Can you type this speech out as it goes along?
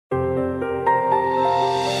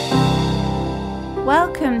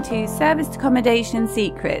Welcome to Serviced Accommodation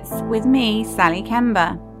Secrets with me, Sally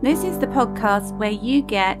Kember. This is the podcast where you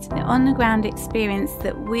get the on-the-ground experience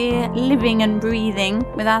that we're living and breathing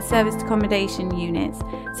with our serviced accommodation units.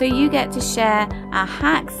 So you get to share our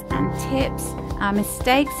hacks and tips, our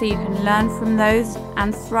mistakes, so you can learn from those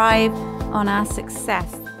and thrive on our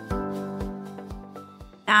success.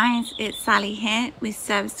 Guys, it's Sally here with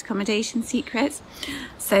Serviced Accommodation Secrets.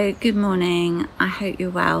 So good morning, I hope you're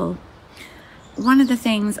well. One of the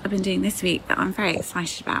things I've been doing this week that I'm very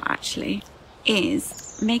excited about actually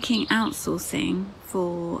is making outsourcing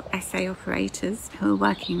for SA operators who are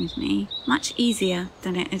working with me much easier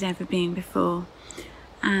than it had ever been before.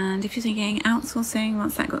 And if you're thinking, outsourcing,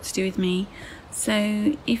 what's that got to do with me?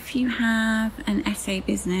 So if you have an SA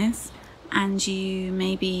business and you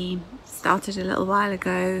maybe started a little while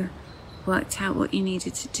ago, worked out what you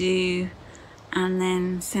needed to do, and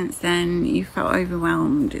then since then you felt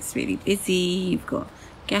overwhelmed, it's really busy, you've got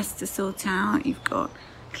guests to sort out, you've got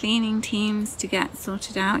cleaning teams to get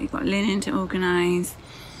sorted out, you've got linen to organise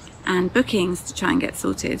and bookings to try and get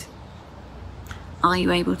sorted. Are you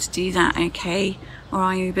able to do that okay? Or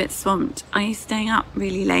are you a bit swamped? Are you staying up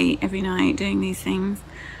really late every night doing these things?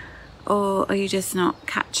 Or are you just not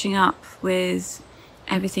catching up with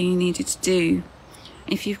everything you needed to do?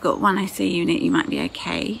 If you've got one SA unit, you might be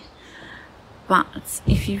okay. But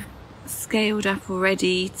if you've scaled up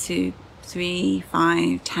already to 3,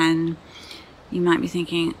 5, 10, you might be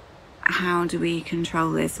thinking, how do we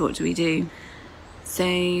control this? What do we do?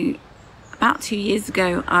 So about 2 years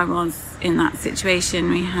ago, I was in that situation.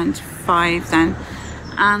 We had 5 then.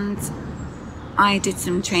 And I did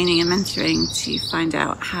some training and mentoring to find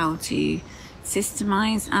out how to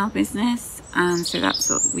systemize our business. And so that's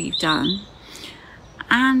what we've done.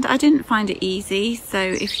 And I didn't find it easy. So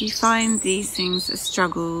if you find these things a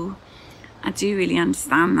struggle, I do really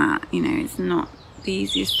understand that. You know, it's not the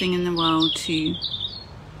easiest thing in the world to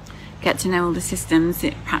get to know all the systems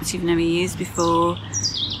that perhaps you've never used before.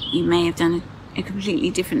 You may have done a completely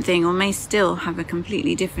different thing, or may still have a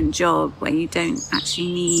completely different job where you don't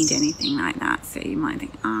actually need anything like that. So you might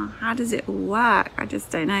think, how does it all work? I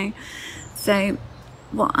just don't know. So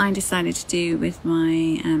what I decided to do with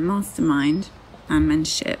my mastermind and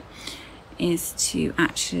mentorship is to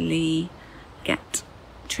actually get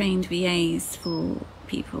trained VAs for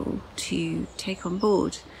people to take on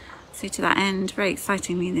board. So to that end, very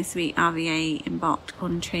excitingly this week, our VA embarked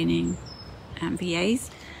on training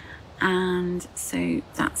VAs, and so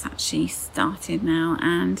that's actually started now,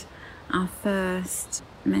 and our first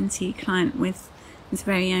mentee client with his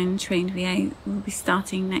very own trained VA will be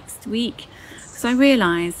starting next week. So I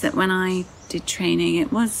realised that when I did training,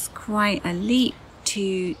 it was quite a leap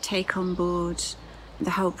to take on board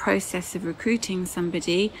the whole process of recruiting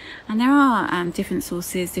somebody. And there are different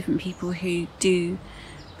sources, different people who do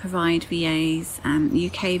provide VAs,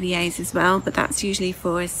 UK VAs as well, but that's usually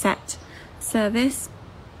for a set service.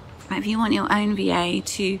 But if you want your own VA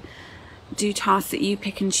to do tasks that you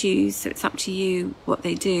pick and choose, so it's up to you what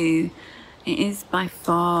they do, it is by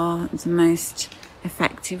far the most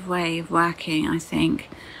effective way of working, I think.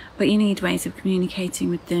 But you need ways of communicating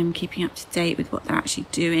with them, keeping up to date with what they're actually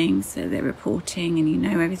doing, so they're reporting and you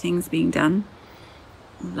know everything's being done.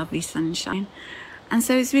 Lovely sunshine. And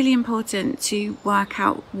so it's really important to work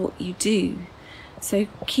out what you do. So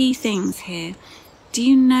key things here. Do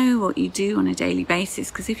you know what you do on a daily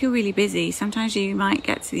basis? Because if you're really busy, sometimes you might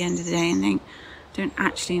get to the end of the day and think, don't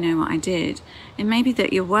actually know what I did. It may be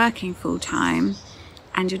that you're working full time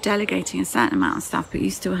and you're delegating a certain amount of stuff, but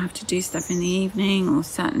you still have to do stuff in the evening or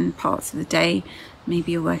certain parts of the day.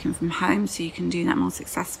 Maybe you're working from home, so you can do that more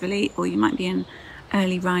successfully, or you might be an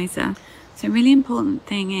early riser. So a really important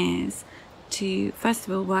thing is to, first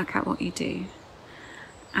of all, work out what you do.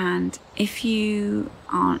 And if you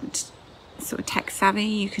aren't sort of tech savvy,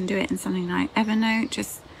 you can do it in something like Evernote.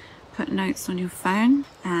 Just put notes on your phone.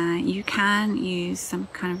 You can use some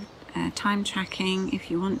kind of time tracking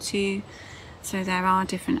if you want to. So there are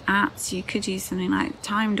different apps. You could use something like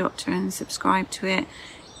Time Doctor and subscribe to it.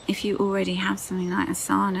 If you already have something like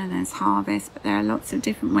Asana, there's Harvest, but there are lots of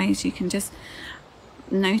different ways you can just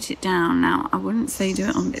note it down. Now, I wouldn't say do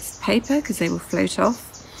it on bits of paper because they will float off.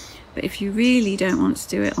 But if you really don't want to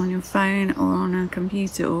do it on your phone or on a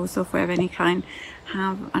computer or software of any kind,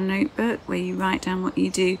 have a notebook where you write down what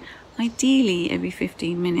you do, ideally every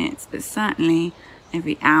 15 minutes, but certainly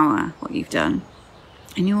every hour what you've done.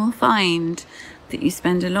 And you will find that you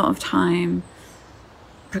spend a lot of time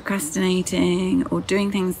procrastinating or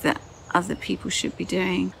doing things that other people should be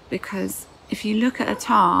doing. Because if you look at a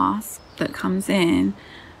task that comes in,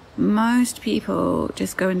 most people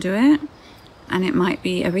just go and do it. and it might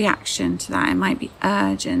be a reaction to that. It might be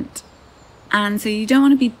urgent. And so you don't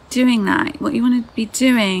want to be doing that. What you want to be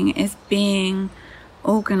doing is being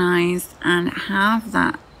organized and have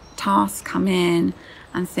that task come in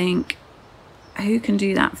and think, who can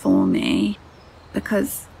do that for me?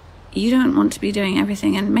 Because you don't want to be doing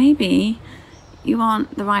everything, and maybe you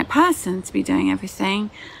aren't the right person to be doing everything,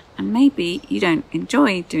 and maybe you don't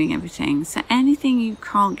enjoy doing everything. So anything you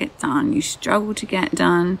can't get done, you struggle to get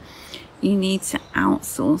done, you need to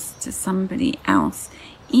outsource to somebody else,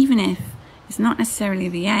 even if it's not necessarily a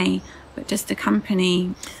VA, but just a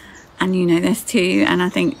company. And you know this too, and I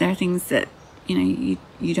think there are things that you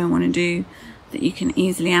don't want to do that you can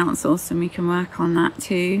easily outsource, and we can work on that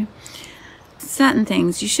too. Certain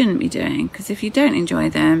things you shouldn't be doing, because if you don't enjoy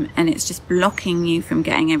them and it's just blocking you from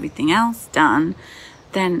getting everything else done,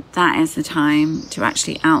 then that is the time to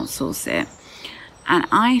actually outsource it. And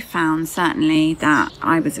I found certainly that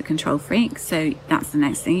I was a control freak, so that's the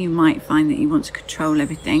next thing. You might find that you want to control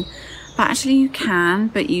everything, but actually you can,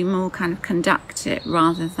 but you more kind of conduct it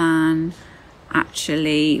rather than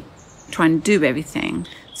actually try and do everything.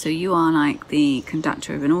 So you are like the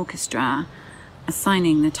conductor of an orchestra,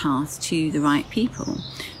 assigning the task to the right people.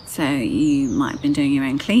 So you might have been doing your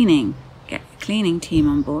own cleaning, get a cleaning team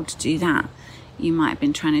on board to do that. You might have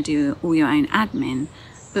been trying to do all your own admin,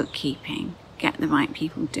 bookkeeping, get the right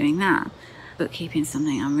people doing that. Bookkeeping is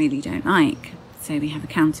something I really don't like. So we have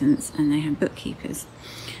accountants and they have bookkeepers.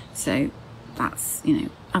 So that's,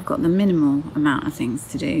 I've got the minimal amount of things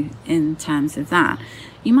to do in terms of that.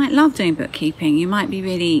 You might love doing bookkeeping. You might be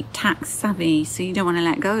really tax savvy, so you don't want to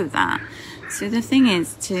let go of that. So the thing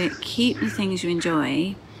is to keep the things you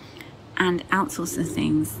enjoy and outsource the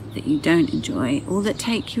things that you don't enjoy, or that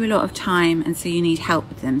take you a lot of time and so you need help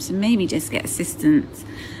with them. So maybe just get assistance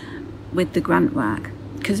with the grunt work.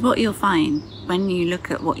 Because what you'll find when you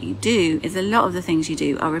look at what you do is a lot of the things you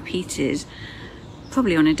do are repeated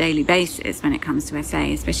probably on a daily basis when it comes to SA,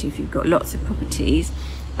 especially if you've got lots of properties,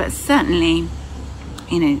 but certainly,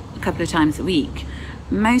 a couple of times a week.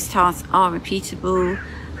 Most tasks are repeatable,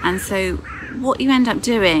 and so what you end up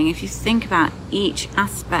doing, if you think about each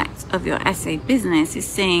aspect of your SA business, is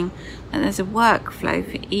seeing that there's a workflow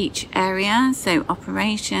for each area. So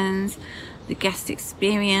operations, the guest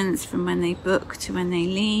experience from when they book to when they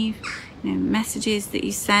leave, messages that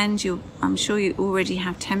you send. I'm sure you already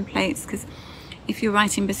have templates, because if you're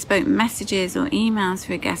writing bespoke messages or emails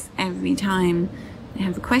for a guest every time they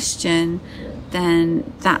have a question,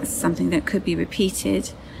 then that's something that could be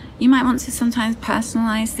repeated. You might want to sometimes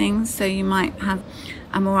personalize things, so you might have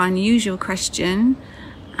a more unusual question,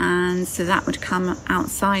 and so that would come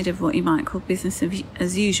outside of what you might call business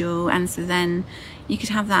as usual, and so then you could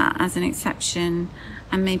have that as an exception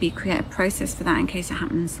and maybe create a process for that in case it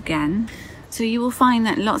happens again. So you will find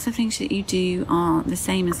that lots of things that you do are the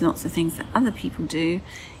same as lots of things that other people do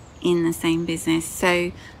in the same business.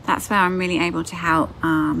 So that's where I'm really able to help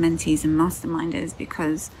our mentees and masterminders,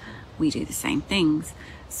 because we do the same things.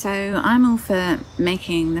 So I'm all for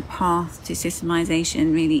making the path to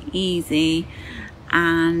systemization really easy,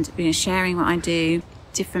 and sharing what I do,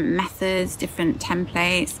 different methods, different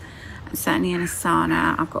templates. And certainly in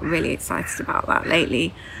Asana, I've got really excited about that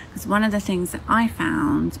lately, because one of the things that I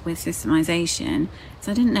found with systemization is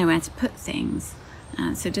I didn't know where to put things.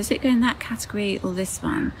 So does it go in that category or this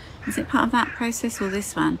one? Is it part of that process or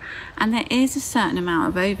this one? And there is a certain amount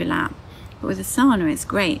of overlap. But with Asana, it's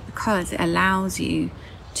great because it allows you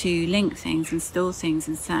to link things and store things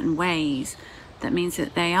in certain ways. That means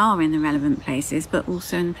that they are in the relevant places, but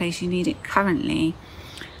also in the place you need it currently.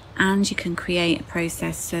 And you can create a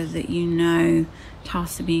process so that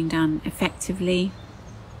tasks are being done effectively.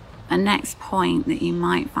 A next point that you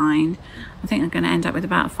might find, I think I'm going to end up with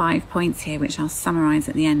about 5 points here, which I'll summarize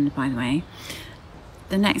at the end, by the way.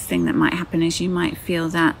 The next thing that might happen is you might feel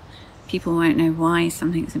that people won't know why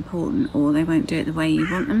something's important, or they won't do it the way you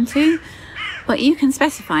want them to. But you can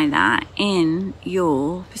specify that in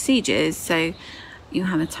your procedures. So you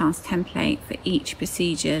have a task template for each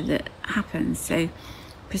procedure that happens. So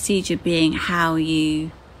procedure being how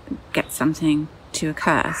you get something to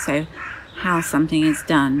occur. So how something is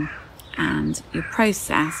done, and your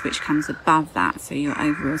process, which comes above that. So your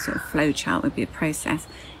overall sort of flow chart would be a process,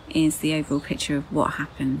 is the overall picture of what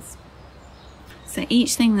happens. So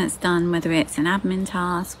each thing that's done, whether it's an admin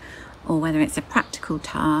task or whether it's a practical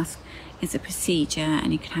task, is a procedure,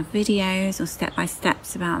 and you can have videos or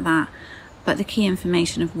step-by-steps about that, but the key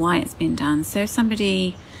information of why it's been done. So if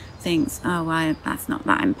somebody thinks, oh, well, that's not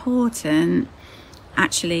that important,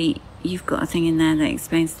 actually you've got a thing in there that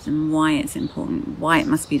explains to them why it's important, why it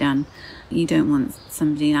must be done. You don't want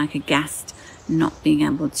somebody like a guest not being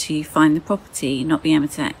able to find the property, not being able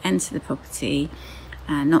to enter the property,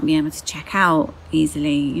 not being able to check out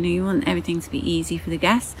easily. You want everything to be easy for the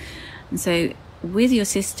guests. And so with your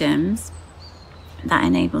systems, that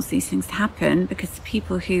enables these things to happen, because the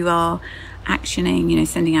people who are actioning,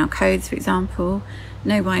 sending out codes, for example,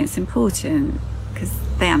 know why it's important, because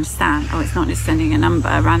they understand, it's not just sending a number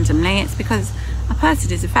randomly, it's because a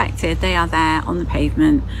person is affected, they are there on the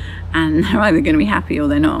pavement, and they're either going to be happy or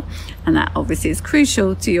they're not. And that obviously is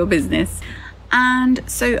crucial to your business. And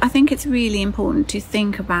so I think it's really important to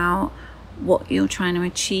think about what you're trying to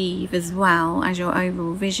achieve as well as your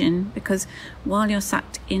overall vision, because while you're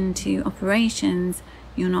sucked into operations,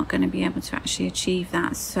 you're not going to be able to actually achieve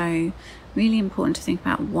that. So really important to think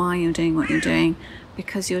about why you're doing what you're doing,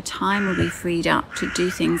 because your time will be freed up to do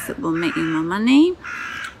things that will make you more money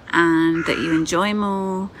and that you enjoy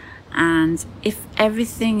more. And if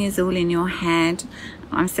everything is all in your head,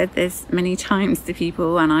 I've said this many times to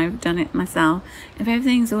people and I've done it myself, if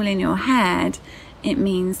everything's all in your head, it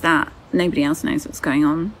means that nobody else knows what's going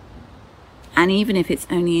on. And even if it's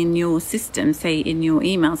only in your system, say in your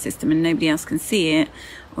email system, and nobody else can see it,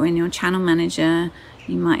 or in your channel manager,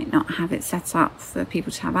 you might not have it set up for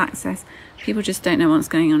people to have access. People just don't know what's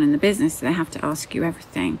going on in the business, so they have to ask you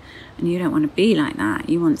everything. And you don't want to be like that.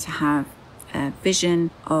 You want to have a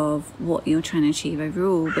vision of what you're trying to achieve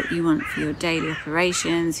overall, but you want for your daily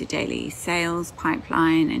operations, your daily sales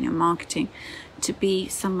pipeline, and your marketing to be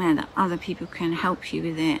somewhere that other people can help you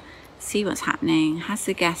with it. See what's happening. Has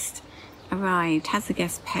the guest arrived? Has the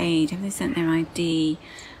guest paid? Have they sent their ID?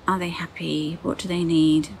 Are they happy? What do they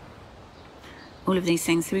need? All of these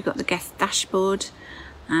things. So we've got the guest dashboard,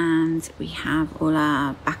 and we have all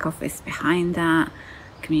our back office behind that.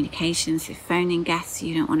 Communications, if phoning guests,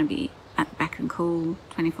 you don't want to be at the beck and call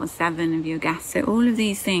 24/7 of your guests. So all of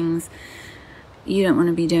these things, you don't want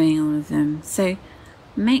to be doing all of them. So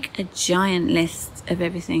make a giant list of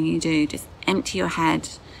everything you do. Just empty your head.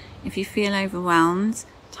 If you feel overwhelmed,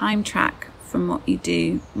 time track from what you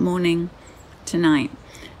do morning to night.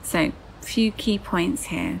 So a few key points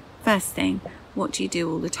here. First thing, what do you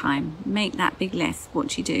do all the time? Make that big list. What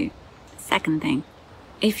do you do? Second thing,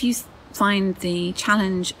 if you find the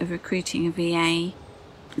challenge of recruiting a VA,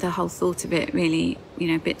 the whole thought of it really,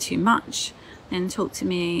 a bit too much, then talk to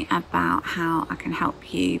me about how I can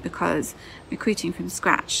help you, because recruiting from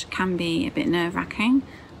scratch can be a bit nerve-wracking,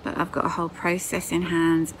 but I've got a whole process in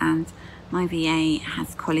hand, and my VA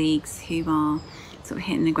has colleagues who are sort of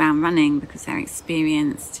hitting the ground running because they're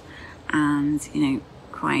experienced and,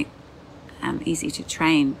 quite easy to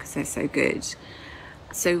train because they're so good.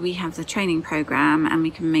 So we have the training program, and we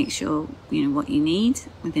can make sure, what you need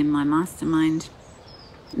within my mastermind.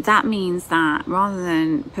 That means that rather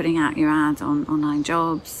than putting out your ad on online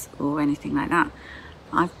jobs or anything like that,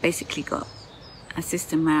 I've basically got a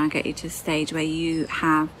system where I get you to a stage where you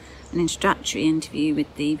have an introductory interview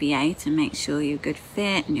with the VA to make sure you're a good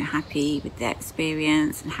fit and you're happy with their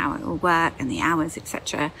experience and how it will work and the hours,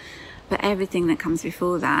 etc. But everything that comes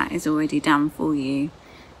before that is already done for you,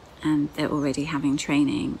 and they're already having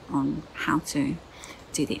training on how to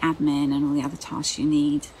do the admin and all the other tasks you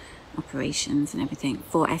need, operations and everything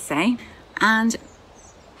for SA. And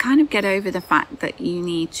kind of get over the fact that you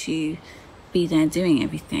need to be there doing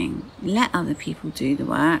everything. Let other people do the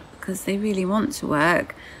work because they really want to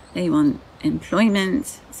work. They want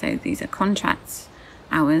employment, so these are contract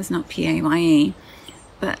hours, not PAYE.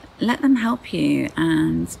 But let them help you,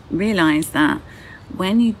 and realize that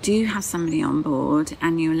when you do have somebody on board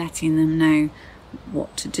and you're letting them know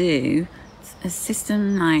what to do, a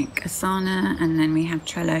system like Asana, and then we have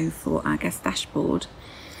Trello for our guest dashboard,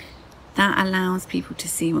 that allows people to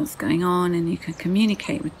see what's going on, and you can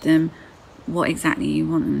communicate with them what exactly you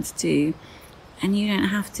want them to do. And you don't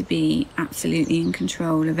have to be absolutely in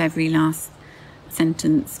control of every last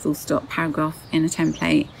sentence, full stop, paragraph in a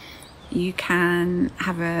template. You can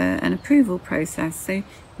have an approval process, so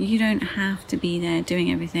you don't have to be there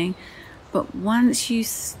doing everything. But once you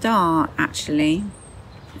start actually,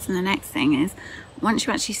 so the next thing is, once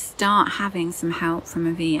you actually start having some help from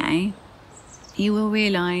a VA, you will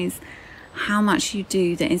realize how much you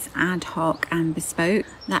do that is ad hoc and bespoke.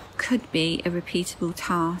 That could be a repeatable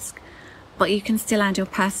task, but you can still add your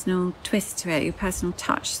personal twist to it, your personal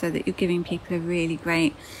touch, so that you're giving people a really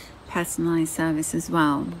great personalized service as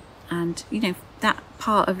well. And that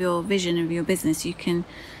part of your vision of your business, you can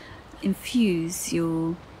infuse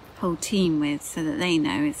your whole team with, so that they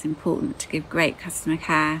know it's important to give great customer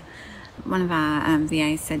care. One of our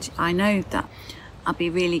VAs said, I know that I'll be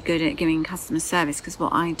really good at giving customer service because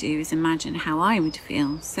what I do is imagine how I would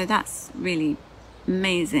feel. So that's really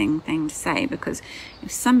amazing thing to say, because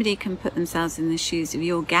if somebody can put themselves in the shoes of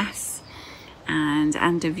your guests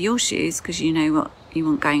and of your shoes, because you know what you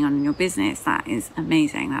want going on in your business, that is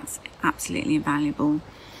amazing. That's absolutely invaluable.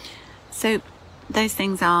 So those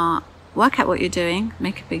things are: work out what you're doing,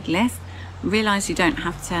 make a big list, realize you don't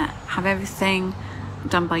have to have everything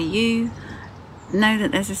done by you. Know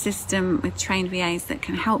that there's a system with trained VAs that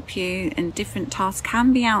can help you, and different tasks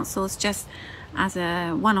can be outsourced just as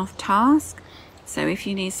a one-off task. So if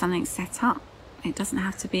you need something set up, it doesn't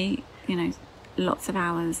have to be, you know, lots of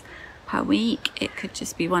hours per week. It could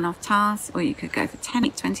just be one-off tasks, or you could go for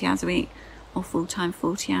 10, 20 hours a week, or full-time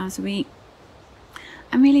 40 hours a week.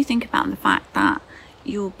 And really think about the fact that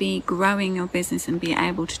you'll be growing your business and be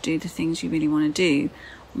able to do the things you really want to do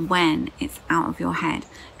when it's out of your head.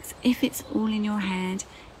 Because if it's all in your head,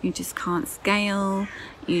 you just can't scale,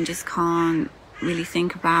 you just can't really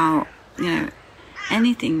think about, you know,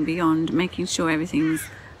 anything beyond making sure everything's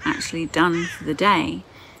actually done for the day.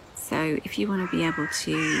 So if you want to be able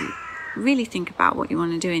to really think about what you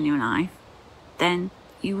want to do in your life, then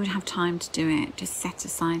you would have time to do it. Just set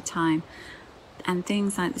aside time. And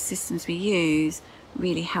things like the systems we use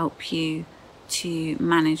really help you to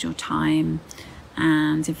manage your time.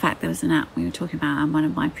 And in fact, there was an app we were talking about, and one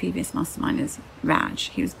of my previous masterminders, Raj,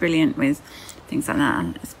 he was brilliant with things like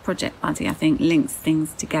that. It's Project Buddy, I think, links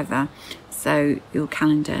things together, so your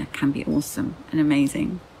calendar can be awesome and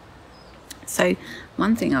amazing. So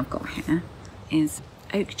one thing I've got here is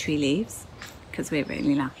oak tree leaves, because we're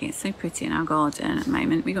really lucky. It's so pretty in our garden at the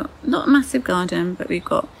moment. We've got not a massive garden, but we've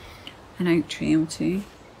got an oak tree or two.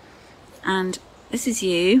 And this is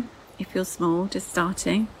you, if you're small, just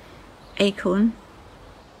starting. Acorn.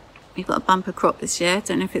 We've got a bumper crop this year.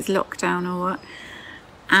 Don't know if it's lockdown or what.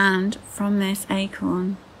 And from this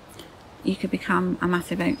acorn, you could become a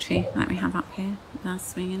massive oak tree like we have up here.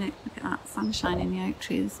 Nice swing in it. Look at that sunshine in the oak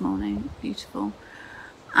tree this morning. Beautiful.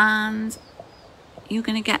 And you're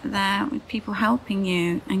going to get there with people helping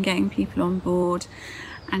you and getting people on board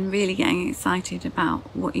and really getting excited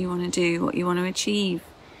about what you want to do, what you want to achieve.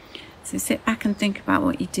 So sit back and think about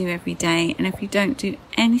what you do every day. And if you don't do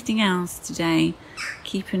anything else today,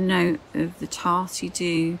 keep a note of the tasks you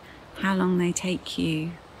do, how long they take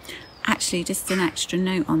you. Actually, just an extra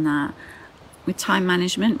note on that. With time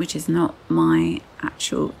management, which is not my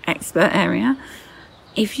actual expert area,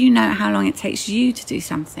 if you know how long it takes you to do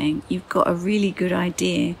something, you've got a really good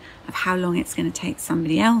idea of how long it's going to take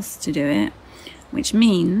somebody else to do it, which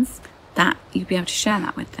means that you'll be able to share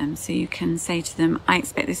that with them. So you can say to them, I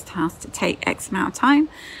expect this task to take X amount of time,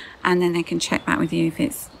 and then they can check back with you if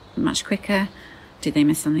it's much quicker, did they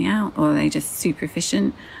miss something out, or are they just super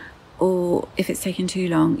efficient, or if it's taken too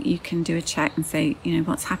long, you can do a check and say, you know,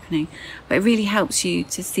 what's happening. But it really helps you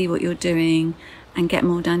to see what you're doing and get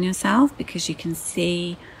more done yourself, because you can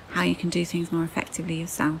see how you can do things more effectively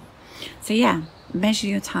yourself. So yeah, measure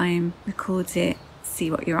your time, record it,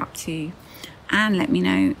 see what you're up to, and let me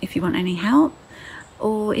know if you want any help,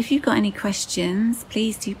 or if you've got any questions,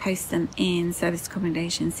 please do post them in Service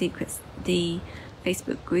Accommodation Secrets, the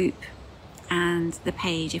Facebook group and the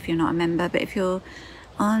page if you're not a member. But if you're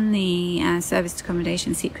on the Service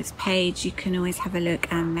Accommodation Secrets page, you can always have a look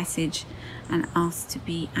and message and ask to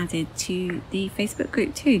be added to the Facebook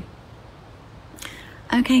group too.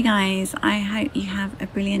 Okay guys, I hope you have a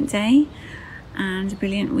brilliant day and a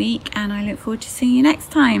brilliant week, and I look forward to seeing you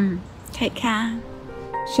next time. Take care.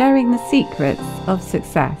 Sharing the secrets of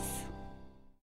success.